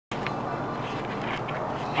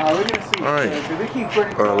We're gonna see. Alright.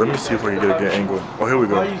 Let me see if I can get a good angle. Oh, here we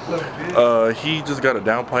go. He just got a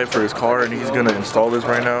downpipe for his car and he's gonna install this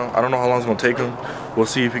right now. I don't know how long it's gonna take him. We'll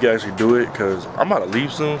see if he can actually do it because I'm about to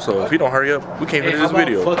leave soon. So if he don't hurry up, we can't finish this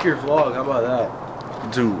video. Fuck your vlog. How about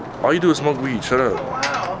that? Dude, all you do is smoke weed. Shut up. Oh,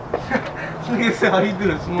 wow. Look at how you do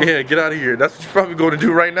it. Smoke. Yeah, get out of here. That's what you're probably going to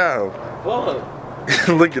do right now. Fuck.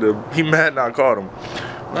 Look at him. He mad now I caught him.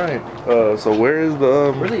 Alright, so where is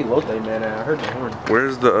the where's the elote man at? I heard the horn.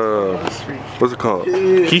 Where's the what's it called?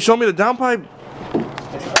 Can you show me the downpipe?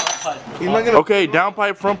 Okay,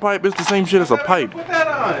 downpipe, front pipe, it's the same shit as a pipe. Put that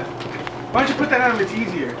on. Why don't you put that on if it's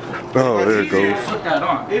easier? Oh, there it goes. Put that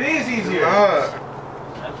on. It is easier.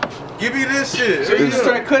 Give me this shit. So you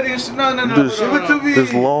start cutting shit. No. This, give it to me.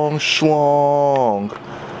 This long schlong.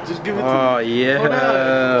 Just give it to me. Oh,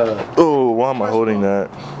 yeah. Oh, why am I holding that?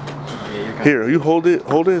 Here, you hold it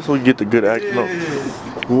so you get the good act. No.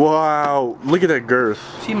 Wow, look at that girth.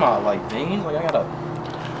 See my like veins? Like I got a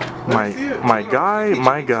my guy.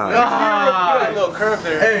 ah, a little curve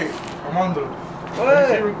there. Hey, Armando. What?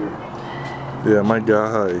 Yeah, my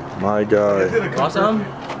guy. Want some?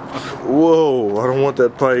 Whoa, I don't want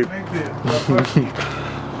that pipe.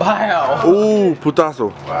 Wow. Ooh,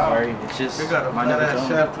 putazo. Wow. Sorry, it's just my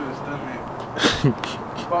shaft to his stomach.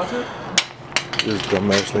 Sponsor? This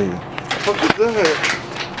dumbass nigga. What is that?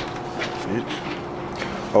 Bitch.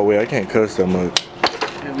 Oh wait, I can't cuss that much.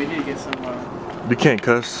 Yeah, we need to get some. We can't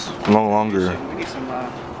cuss no longer. We need some.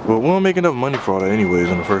 Well, we don't make enough money for all that anyways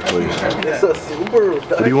in the first place. It's a super.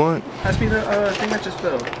 What do you want? Pass me the thing that just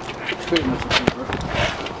fell. It's pretty much a Supra.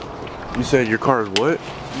 You said your car is what?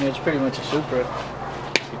 Yeah, it's pretty much a Supra.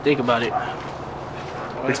 If you think about it.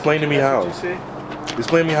 Explain to me how.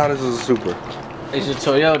 Explain to me how this is a Supra. It's a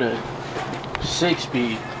Toyota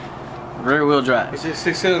 6-speed rear wheel drive. It's a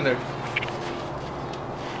 6-cylinder.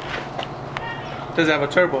 Does it have a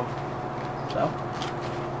turbo?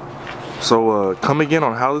 So come again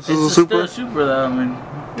on how this is a Supra? It's still a Supra though, I mean.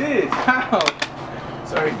 Bitch, how?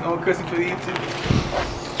 Sorry, no one cussing for the YouTube.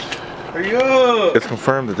 Hurry up! It's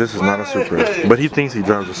confirmed that this is not a Supra, but he thinks he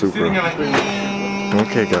drives a Supra.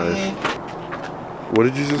 Okay, guys. What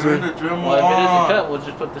did you just say? Well, if it isn't cut, we'll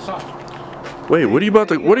just put this on. Wait, what are you about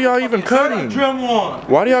to? What are y'all even cutting?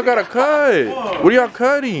 Why do y'all gotta cut? What are y'all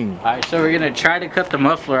cutting? All right, so we're gonna try to cut the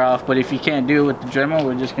muffler off, but if you can't do it with the Dremel,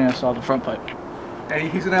 we're just gonna install the front pipe. And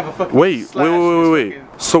he's gonna have a fucking wait.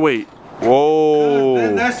 So wait. Whoa.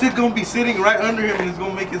 Then that shit gonna be sitting right under him and it's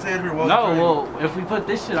gonna make his head hurt. No, well, if we put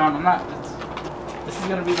this shit on, I'm not. This is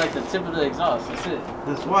gonna be like the tip of the exhaust. That's it.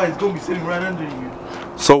 That's why it's gonna be sitting right under you.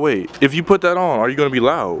 So wait, if you put that on, are you gonna be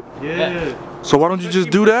loud? Yeah. So why don't you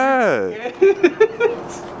just do that?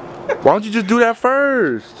 Why don't you just do that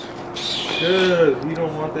first? Because you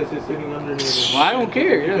don't want that shit sitting under him. Well, I don't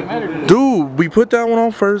care. It doesn't matter. Dude, we put that one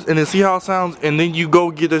on first and then see how it sounds and then you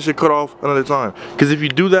go get that shit cut off another time. Because if you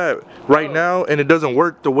do that right now and it doesn't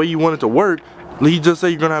work the way you want it to work, he just say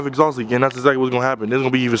you're gonna have exhaust leak and that's exactly what's gonna happen. It's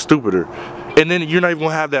gonna be even stupider. And then you're not even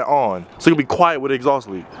gonna have that on. So you're gonna be quiet with the exhaust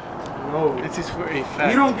leak. No, this is for a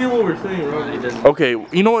fact. You don't get what we're saying, right? Okay,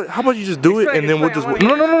 you know what? How about you just do it and then we'll just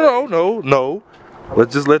no.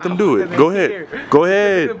 Let's just let them do it. Go ahead. Go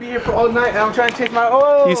ahead. They're gonna be here for all night and I'm trying to change my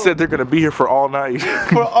oil. He said they're gonna be here for all night.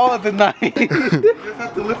 For all of the night. You just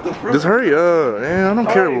have to lift the front. Just hurry up. Man, I don't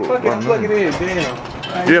care. Plug it in,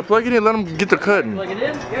 damn. Yeah, plug it in, let him get the cutting. Plug it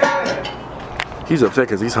in? Yeah. He's upset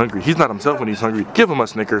because he's hungry. He's not himself when he's hungry. Give him a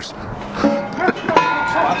Snickers.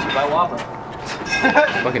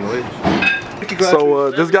 Fucking witch.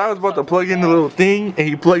 So this guy was about to plug in the little thing and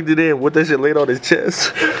he plugged it in with that shit laid on his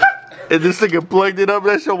chest. And this nigga plugged it up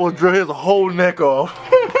and that shit almost drew his whole neck off.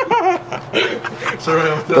 That's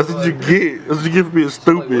what you get. That's what you get for being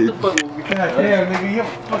stupid. Damn, nigga, you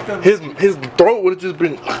fucked up. His throat would have just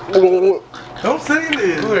been. Don't say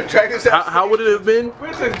this. We're gonna track this out. How would it have been?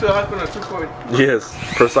 We're taking to the hospital at 2 point. Yes,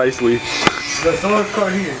 precisely. There's someone's car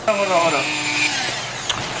here. Hold on.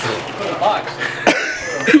 Put the box.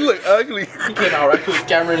 You look ugly. He came out right to his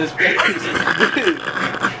camera in his face.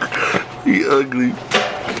 He ugly.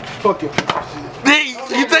 Fuck it.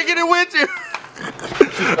 You taking it with you?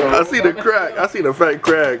 I see the crack. I see the fat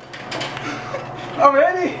crack. I'm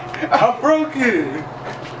ready. I broke it.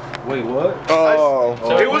 Wait, what? Oh.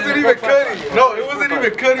 It wasn't even cutting. No, it wasn't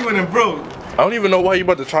even cutting when it broke. I don't even know why you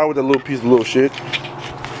about to try with that little piece of little shit.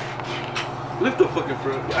 Lift the fucking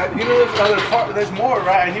front. You know there's other part. There's more,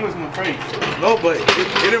 right? And he was gonna break. No, but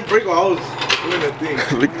it didn't break while I was doing that thing.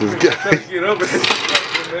 Look at this guy. Trying to get up and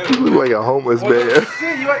You look like a homeless man.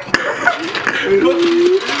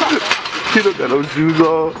 He don't got no shoes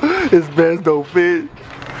on. His pants don't fit.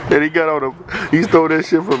 And he got on he stole that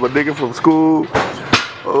shit from a nigga from school.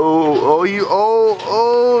 Oh,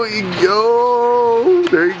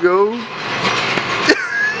 there you go.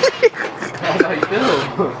 That's how you feel.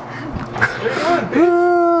 You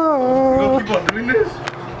gonna keep on doing this?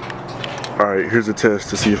 Alright, here's a test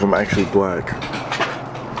to see if I'm actually black.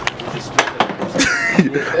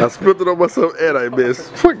 I spilled it on myself and I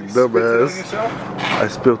missed. Fucking dumbass. I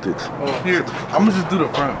spilled it. Oh, here, I'm gonna just do the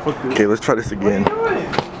front. Fuck this. Okay, let's try this again.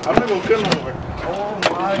 I'm not gonna cut no more. Oh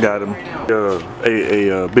my. Got him.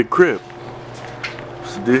 A big crib.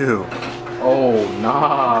 What's the deal? Oh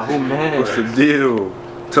nah. Oh man. What's the deal?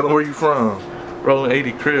 Tell them where you from. Rolling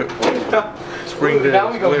 80 crib. Springdale. Now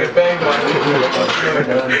we gonna get banged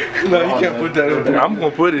on. No, you can't put that in there. I'm gonna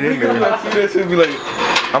put it in there. I see that shit be like.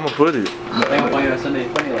 I'm gonna put it.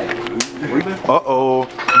 Uh-oh.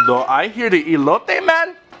 Though I hear the elote,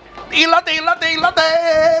 man. Elote.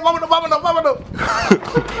 Vámonos.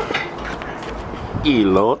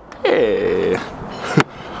 Elote.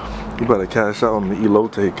 You better cash out on the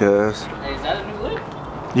elote, Cass. Hey, is that a new look?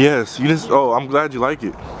 Yes, you just. Oh, I'm glad you like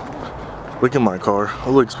it. Look at my car.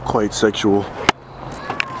 It looks quite sexual.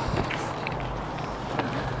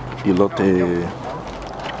 Elote.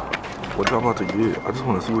 What y'all about to get? I just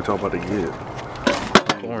want to see what y'all about to get.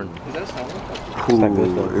 Corn. Is that sour?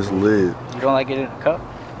 Ooh, it's lit. You don't like it in a cup?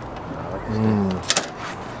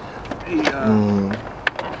 Hey,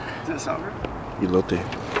 is that sour? Elote.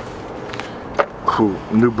 Cool.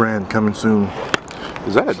 New brand coming soon.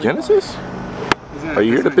 Is that a Genesis? Are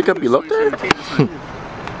you here to pick up elote?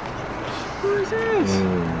 Who is this?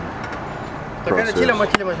 Process.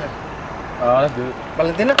 Oh, that's good.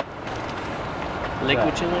 Valentina?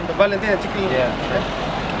 Liquid chili? Valentina, chicken. Yeah.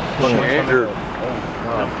 Here.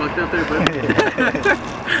 Fucked up there, buddy.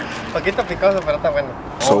 Poquito picoso, pero está bueno.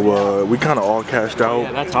 So we kind of all cashed out.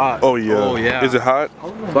 Yeah, that's hot. Oh yeah. Oh, yeah. Is it hot?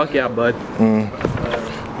 Fuck yeah, bud.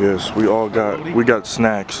 Yes, we got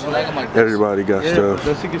snacks. Everybody got stuff.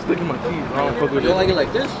 That shit gets stuck in my teeth. I don't fuck with You don't it. like it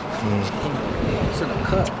like this? It's in a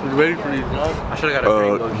cup. It's ready for these, dog. I should have got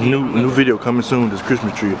a drink. New video coming soon. This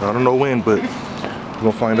Christmas tree. I don't know when, but we're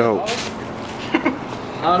gonna find out.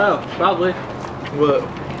 I don't know. Probably. What?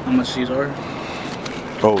 How much these are?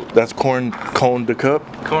 Oh, that's corn cone the cup.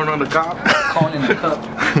 Corn on the cob. Corn in a cup.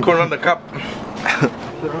 Corn on the cup.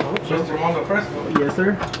 Just on the first one. Yes,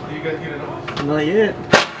 sir. You guys get it off? Not yet.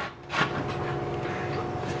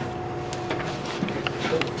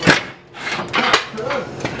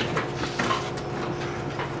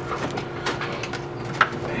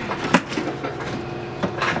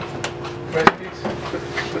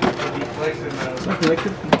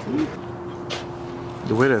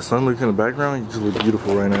 The way that sun looks in the background, you just look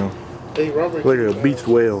beautiful right now. Hey, Robert. Like a beached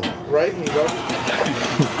whale. Right here, Robert.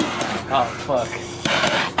 Oh, fuck.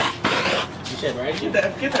 You said right? Get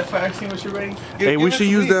that fire extinguisher ready. Hey, we should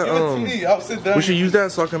use that. I'll sit down. We should use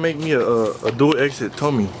that so I can make me a dual exit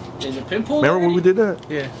Tommy. There's a pin pull. Remember when we did that?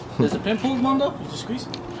 Yeah. There's a pin pull, Mondo? You just squeeze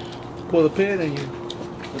it. Pull the pin and you.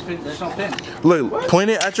 There's no pin. Look, point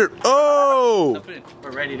it at your. Oh! No pin.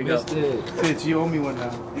 We're ready to go. Bitch, you owe me one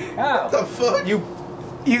now. How? What the fuck?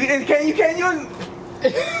 You can't use.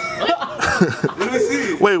 Let me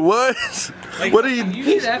see. Wait, what? Like, What are you? You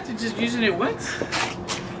just after just using it once?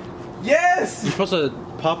 Yes. You're supposed to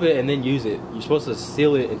pop it and then use it. You're supposed to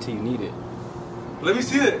seal it until you need it. Let me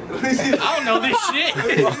see it. Let me see it. I don't know this shit.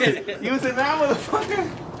 Use it now, motherfucker.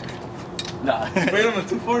 Nah. Spray it on the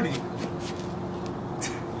 240.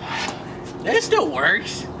 That still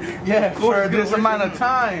works. Yeah, for this amount of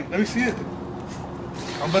time. Let me see it.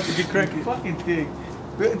 I'm about to get cracky. Fucking thing.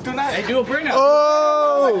 Do not. Hey, do a burnout.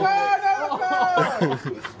 Oh!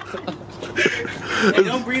 Hey,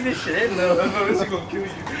 don't breathe this shit in, though. No, this is gonna kill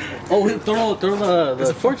you. Oh, throw There's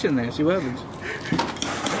a torch in there. See what happens.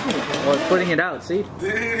 Oh, it's putting it out. See?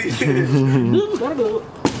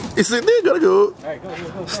 It's like, they gotta go. Alright,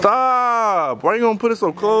 go. Stop! Why you gonna put it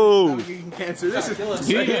so close? I'm getting cancer. This is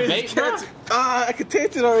You even vape, bro? I can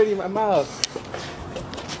taste it already in my mouth.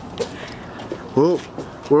 Well,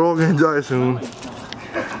 we're all gonna die soon.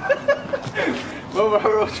 Well,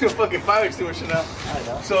 we're all to a fucking fire extinguisher now.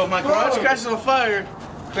 So if my garage catches on fire,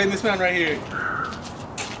 blame this man right here.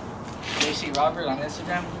 JC Robert on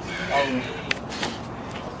Instagram. I'll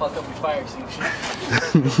fuck up your fire extinguisher.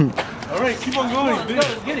 Alright, keep on going, Let's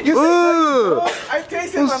bitch. get it. You said, Ugh! I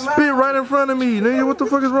tasted You my spit mouth. right in front of me, nigga. What the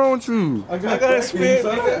fuck is wrong with you? I gotta spit.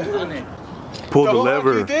 On there. Pulled the You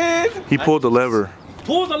lever. did. He pulled the lever.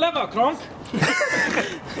 Pull the lever, Kronk!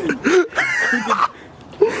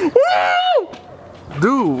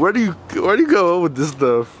 Dude, where do you go with this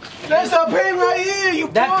stuff? That's a pin right here. You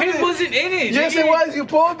That pulled pin it. wasn't in it. Yes, nigga. it was. You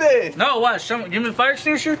pulled it. No, what? Give me the fire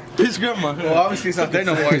extinguisher. His grandma. Well, obviously it's not there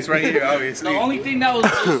no more. It's right here, obviously. The only thing that was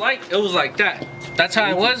it was like that. That's how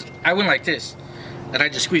it was. I went like this. And I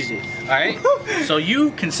just squeezed it. Alright? So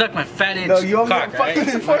you can suck my fat inch No, you owe me cock, fucking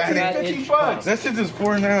alright? 14, Fat 15 inch bucks. That shit is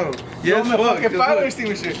pouring out. You owe Yes, me a fuck. fucking fire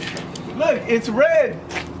extinguisher. Look, it's red.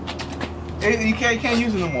 You can't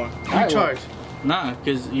use it no more. Alright, Recharge. Nah,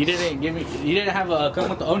 because you didn't have a come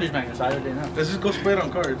with the owner's manual, so I didn't know. Let's just go spray it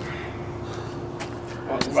on cards.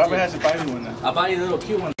 Robert has to buy me one now. I'll buy you a little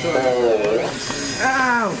cute one.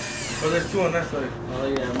 Ow! Oh, there's two on that side. Oh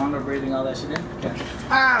yeah, monitor breathing all that shit in. Yeah.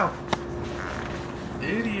 Ow!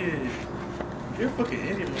 Idiot. You're a fucking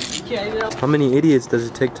idiot, man. You can't eat it up. How many idiots does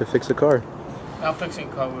it take to fix a car? Not fixing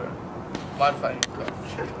car, we're modifying car.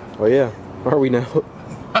 Oh yeah. Are we now?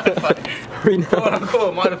 Modifying. Are we Quote now?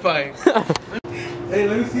 unquote, modifying. Hey,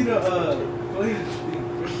 let me see the flame thing.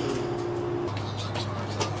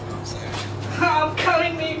 I'm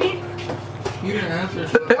coming, baby. You didn't answer.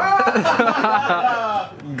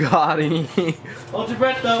 Got him. Hold your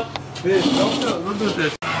breath though. Bitch, don't do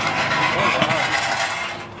this.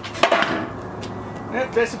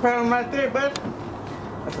 That's the problem right there, bud.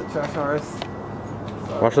 That's a trash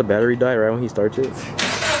RS. Watch the battery die right when he starts it.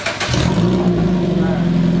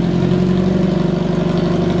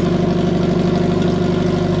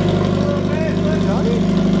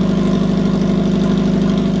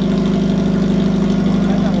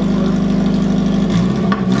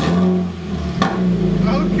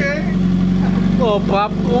 Okay. Little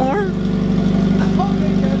popcorn.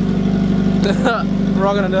 We're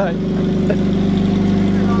all gonna die.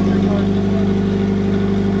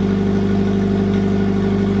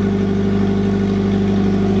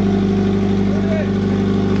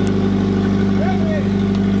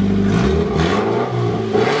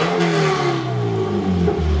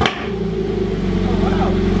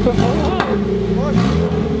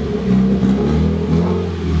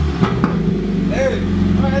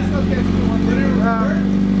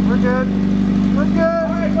 We're good. We're good.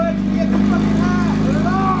 Alright, bud, can you get the fucking